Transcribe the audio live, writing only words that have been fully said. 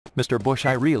Mr. Bush,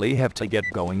 I really have to get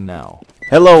going now.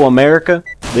 Hello, America.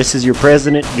 This is your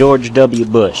President, George W.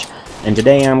 Bush. And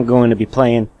today I'm going to be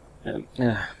playing...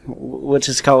 what's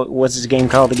this game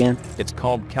called again? It's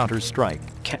called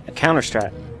Counter-Strike.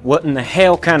 Counter-Strike. What in the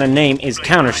hell kind of name is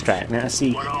Counter-Strike? Now,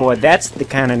 see, boy, that's the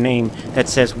kind of name that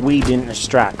says we didn't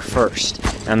strike first.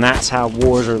 And that's how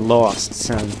wars are lost,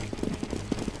 son.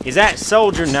 Is that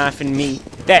soldier knifing me?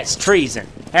 That's treason.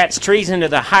 That's treason to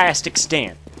the highest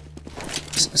extent.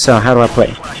 So, how do I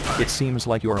play? It seems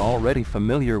like you're already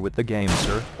familiar with the game,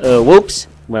 sir. Whoops.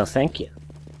 Well, thank you.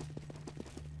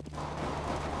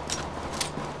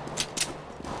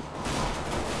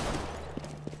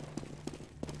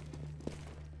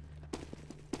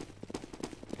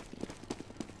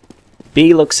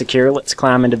 B looks secure. Let's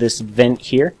climb into this vent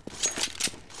here.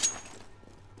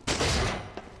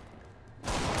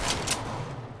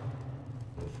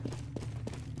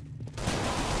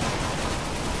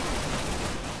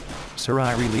 Sir,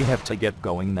 I really have to get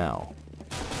going now.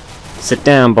 Sit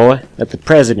down, boy. Let the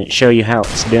president show you how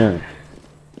it's done.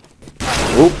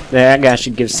 Oop, that guy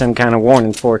should give some kind of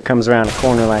warning before it comes around a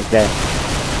corner like that.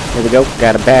 There we go.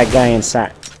 Got a bad guy in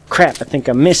sight. Crap, I think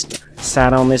I missed him. The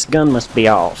sight on this gun must be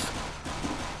off.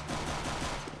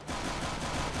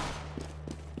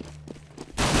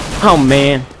 Oh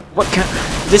man, what kind?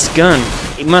 This gun,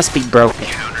 it must be broken.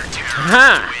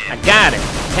 Ha! I got it.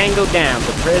 Tango down.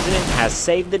 The president has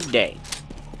saved the day.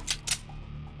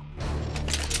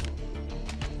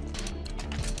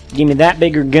 Give me that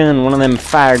bigger gun, one of them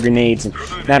fire grenades, and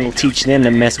that'll teach them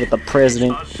to mess with the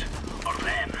president.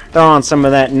 Throw on some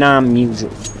of that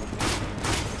music.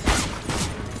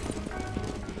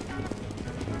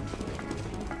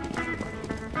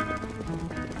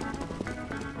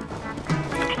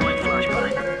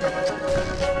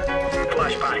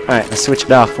 Alright, I switched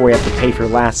it off before we have to pay for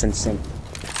licensing.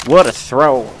 What a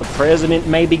throw! The president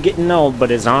may be getting old, but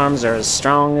his arms are as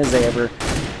strong as ever.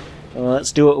 Well,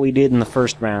 let's do what we did in the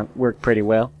first round. Worked pretty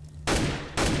well.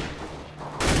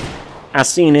 I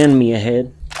see an enemy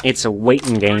ahead. It's a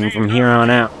waiting game from here on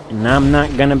out, and I'm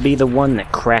not gonna be the one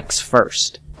that cracks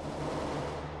first.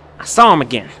 I saw him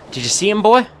again. Did you see him,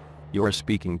 boy? You're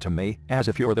speaking to me as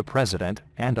if you're the president,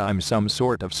 and I'm some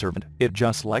sort of servant. I'd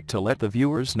just like to let the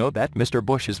viewers know that Mr.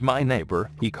 Bush is my neighbor.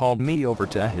 He called me over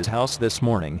to his house this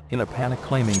morning in a panic,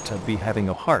 claiming to be having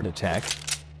a heart attack.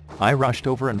 I rushed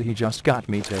over and he just got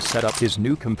me to set up his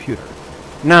new computer.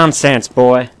 Nonsense,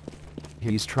 boy.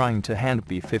 He's trying to hand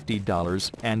me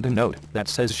 $50 and a note that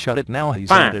says shut it now. He's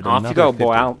Fine, added off you another go, 50.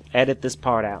 boy. I'll edit this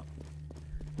part out.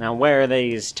 Now, where are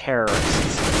these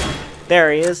terrorists?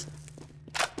 There he is.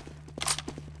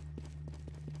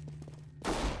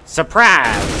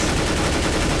 Surprise!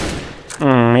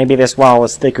 Maybe this wall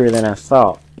was thicker than I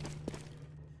thought.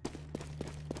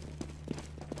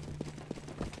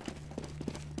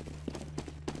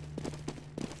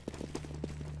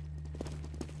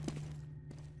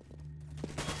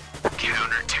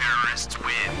 Counter-terrorists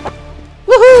win.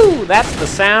 Woohoo! That's the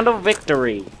sound of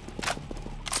victory.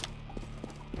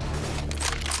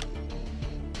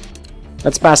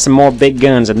 Let's buy some more big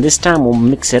guns, and this time we'll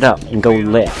mix it up and go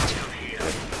left.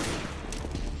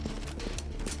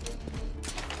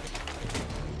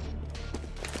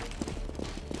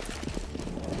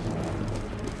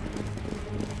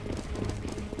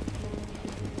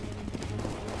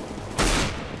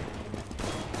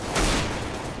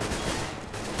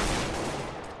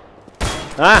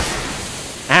 Ah!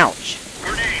 Ouch!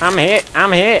 I'm hit!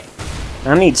 I'm hit!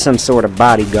 I need some sort of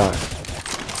bodyguard.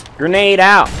 Grenade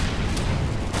out!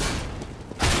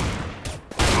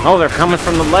 Oh, they're coming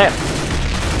from the left.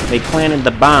 They planted the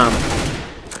bomb.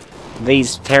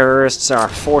 These terrorists are a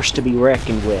force to be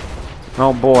reckoned with.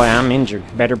 Oh boy, I'm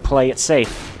injured. Better play it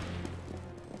safe.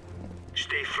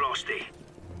 Stay frosty.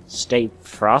 Stay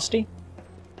frosty?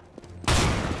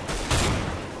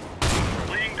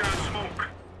 Laying down smoke.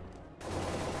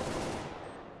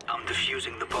 I'm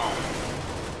defusing the bomb.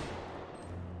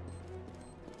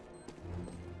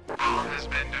 Bomb has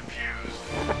been defused.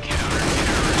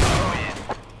 Counter-terrorists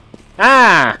win.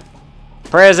 Ah!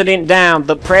 President down.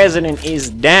 The president is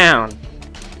down.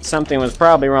 Something was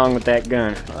probably wrong with that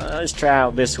gun. Let's try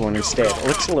out this one instead. It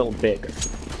looks a little bigger.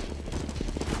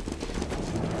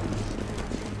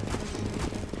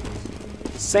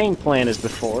 Same plan as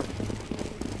before.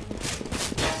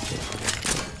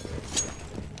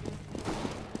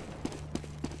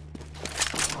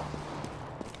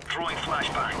 Throwing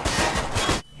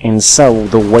flashbang. And so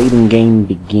the waiting game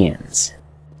begins.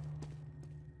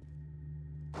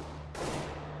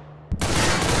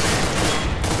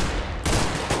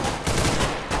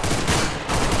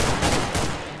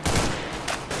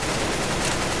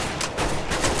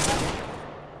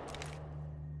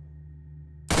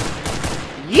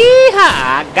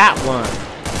 I got one.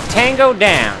 Tango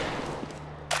down.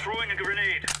 Throwing a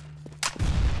grenade.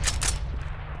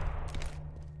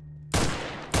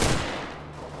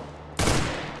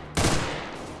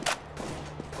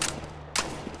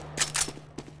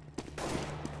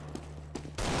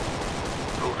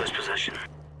 Hold this position.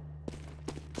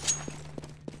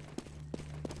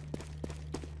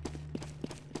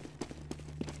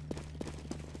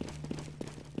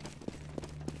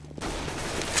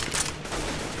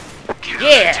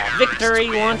 Yeah, victory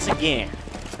once again.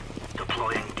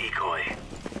 Deploying decoy.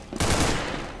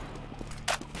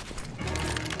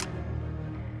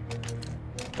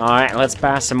 Alright, let's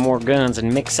buy some more guns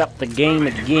and mix up the game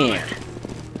again.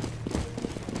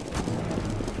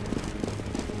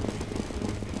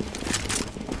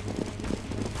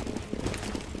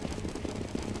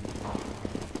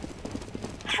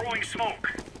 Throwing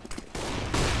smoke.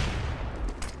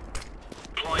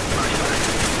 Deploying flashbang.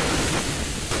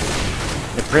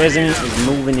 The president is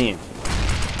moving in.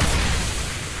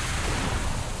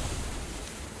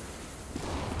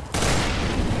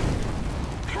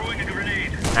 Throwing a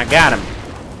grenade. I got him.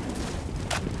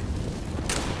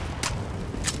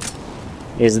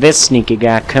 Is this sneaky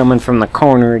guy coming from the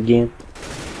corner again?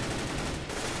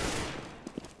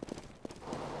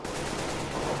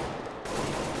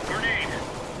 Grenade.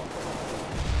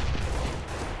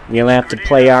 You'll have to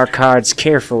play our cards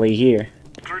carefully here.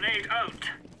 Grenade out.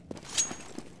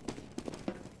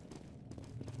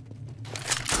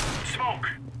 Smoke.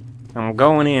 I'm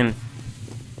going in.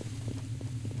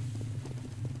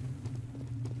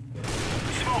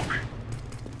 Smoke.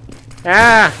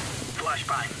 Ah!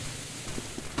 Flashbang.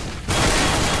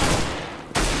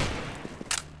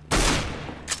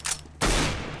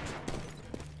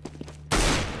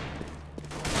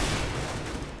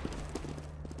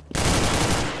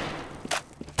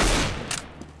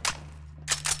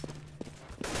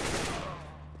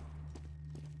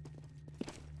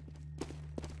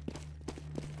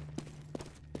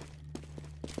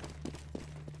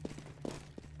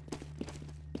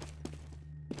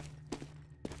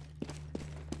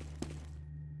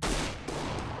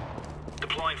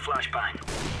 Deploying flashbang.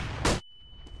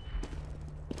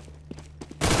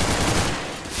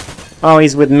 Oh,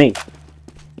 he's with me.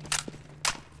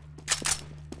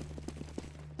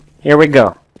 Here we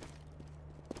go.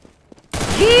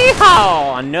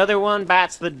 Yeehaw! Another one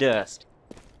bites the dust.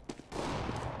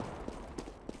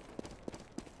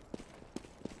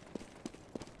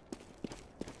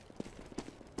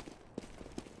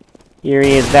 Here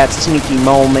he is, that sneaky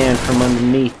mole man from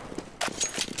underneath.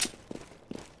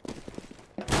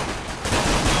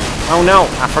 Oh no,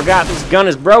 I forgot this gun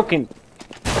is broken.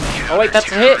 Oh wait, that's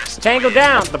a hit. Tango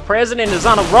down. The president is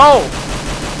on a roll.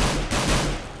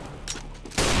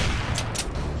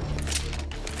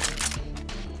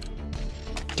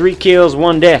 Three kills,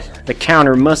 one death. The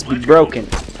counter must be broken.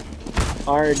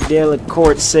 Our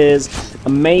Delacourt says,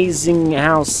 amazing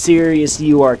how serious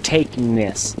you are taking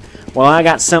this. Well, I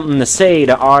got something to say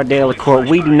to our Delacourt.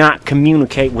 We do not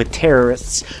communicate with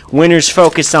terrorists. Winners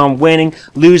focus on winning,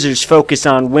 losers focus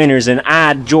on winners, and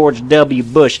I, George W.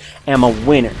 Bush, am a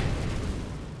winner.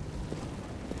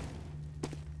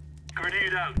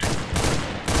 Grenade out.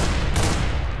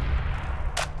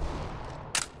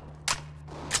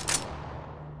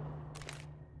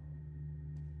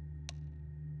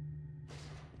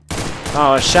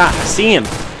 Oh, a shot. I see him.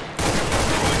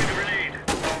 Throwing a grenade.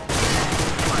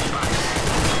 Flashbang.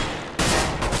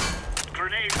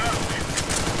 Grenade out.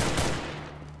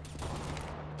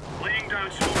 Laying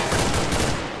down smoke.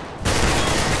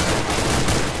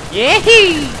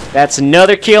 Yay! That's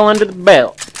another kill under the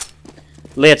belt.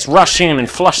 Let's rush in and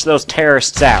flush those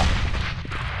terrorists out.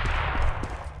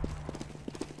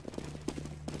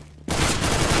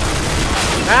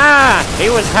 Ah! He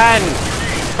was hiding.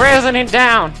 President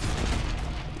down.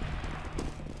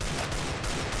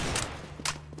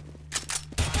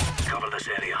 Cover this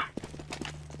area.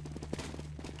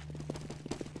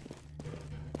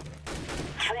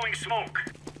 Throwing smoke.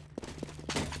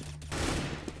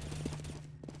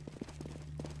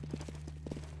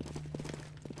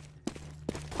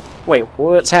 Wait,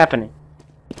 what's happening?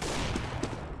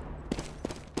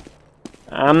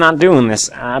 I'm not doing this.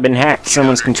 I've been hacked.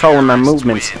 Someone's controlling my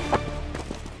movements.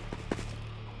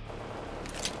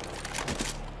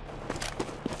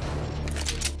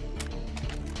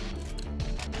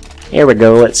 Here we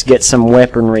go. Let's get some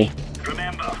weaponry.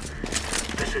 Remember,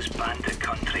 this is bandit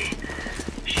country.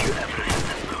 Shoot everything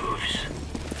that moves.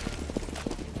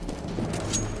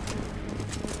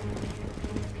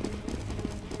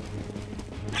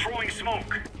 Throwing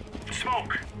smoke.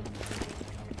 Smoke.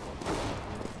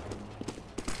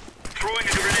 Throwing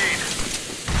a grenade.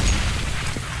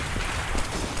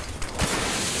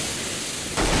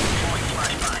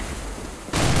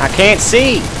 can't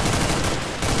see.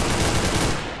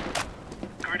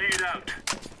 Grenade out.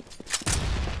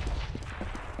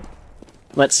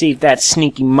 Let's see if that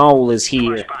sneaky mole is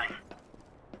here. Flashbang.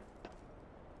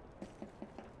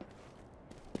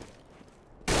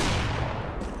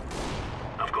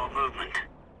 I've got movement.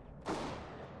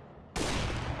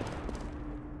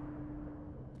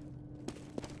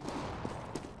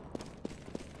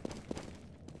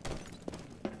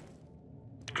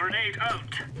 Grenade out.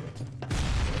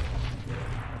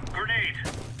 Grenade.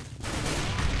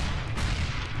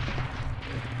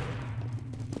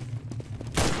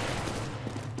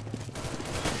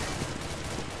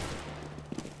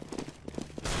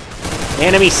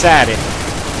 Enemy sighted.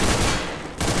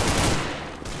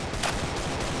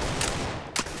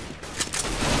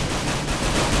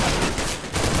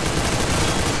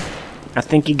 I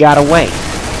think he got away.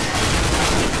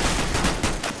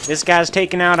 This guy's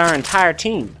taking out our entire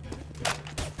team.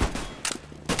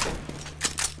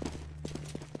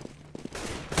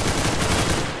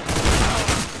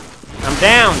 I'm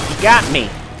down. He got me.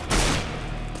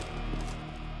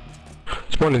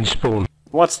 It's one in spawn.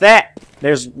 What's that?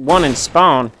 There's one in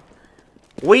spawn.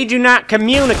 We do not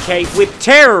communicate with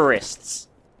terrorists.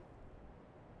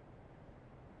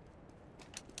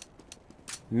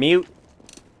 Mute.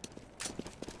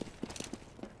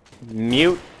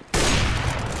 Mute.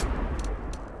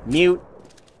 Mute.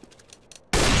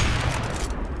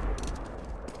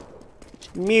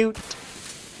 Mute.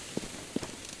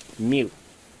 Mute.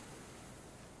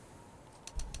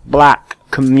 Block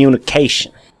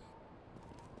communication.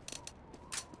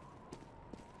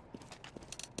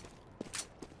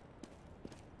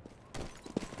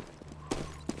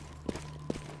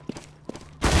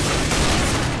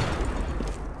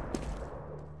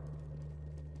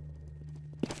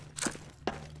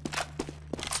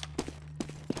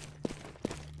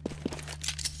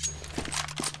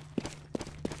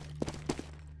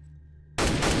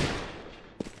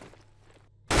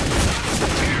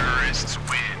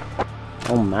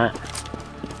 Oh my.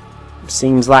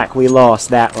 Seems like we lost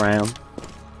that round.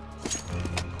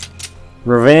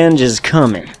 Revenge is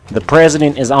coming. The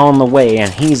president is on the way and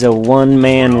he's a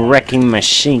one-man wrecking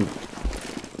machine.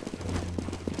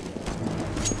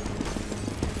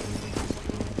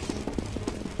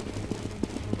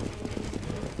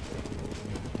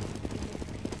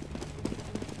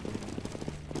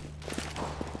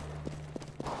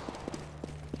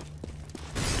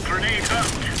 Grenade out.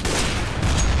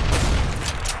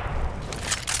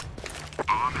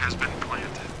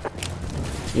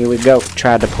 Here we go.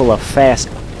 Tried to pull a fast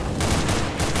one.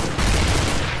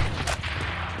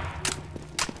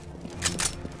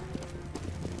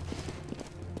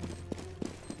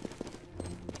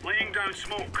 Laying down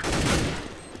smoke.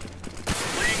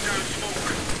 Laying down smoke.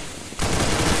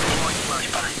 Deploying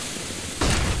flashbang.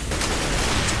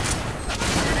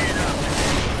 Grenade out.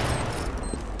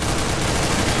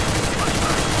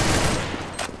 Flashbang.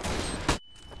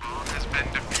 Bomb has been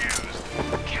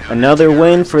defused. Another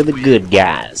win for the good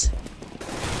guys.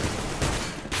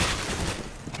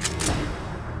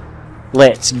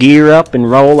 Let's gear up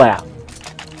and roll out.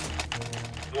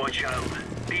 Watch out.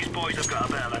 These boys have got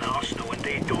a bit of an arsenal and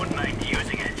they don't mind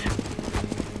using it.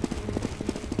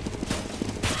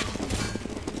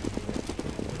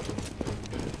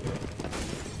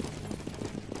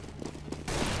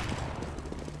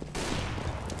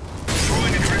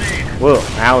 Throwing a grenade. Whoa,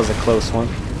 that was a close one.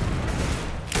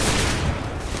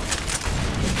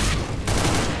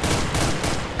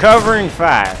 Covering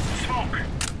fire. Smoke.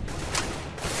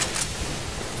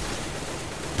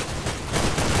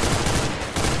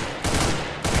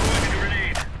 Throwing a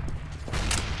grenade.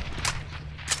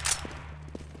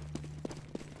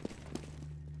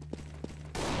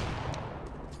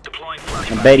 Deploying I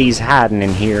flashbang. bet he's hiding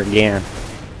in here again.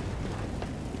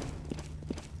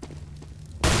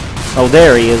 Oh,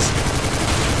 there he is.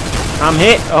 I'm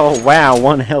hit. Oh wow,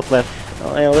 one health left.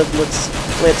 Oh, well,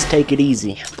 let's take it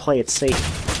easy. Play it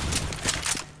safe.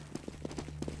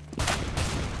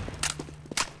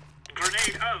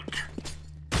 Grenade out.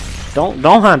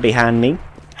 Don't hide behind me.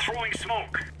 Throwing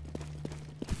smoke.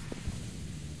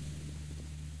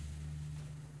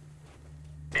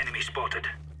 Enemy spotted.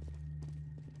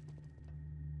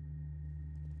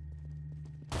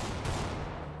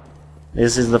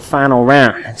 This is the final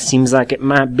round. It seems like it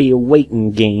might be a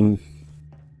waiting game.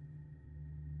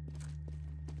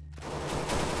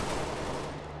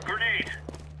 Grenade.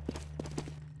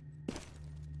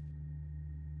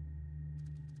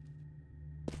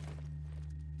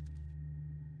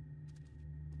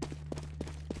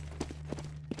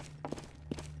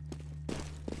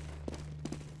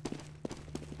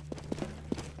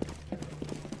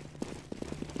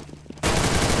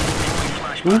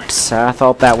 Oops, I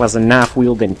thought that was a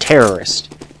knife-wielding terrorist.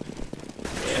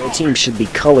 The team should be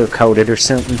color-coded or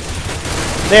something.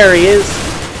 There he is!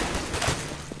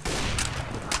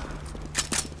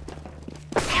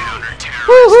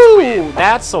 Woohoo!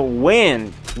 That's a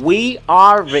win! We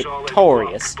are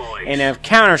victorious and have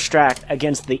counter-struck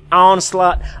against the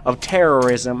onslaught of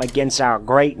terrorism against our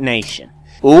great nation.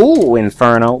 Ooh,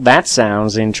 Inferno, that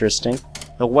sounds interesting.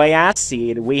 The way I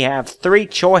see it, we have 3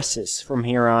 choices from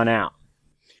here on out.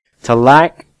 To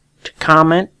like, to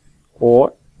comment,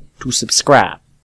 or to subscribe.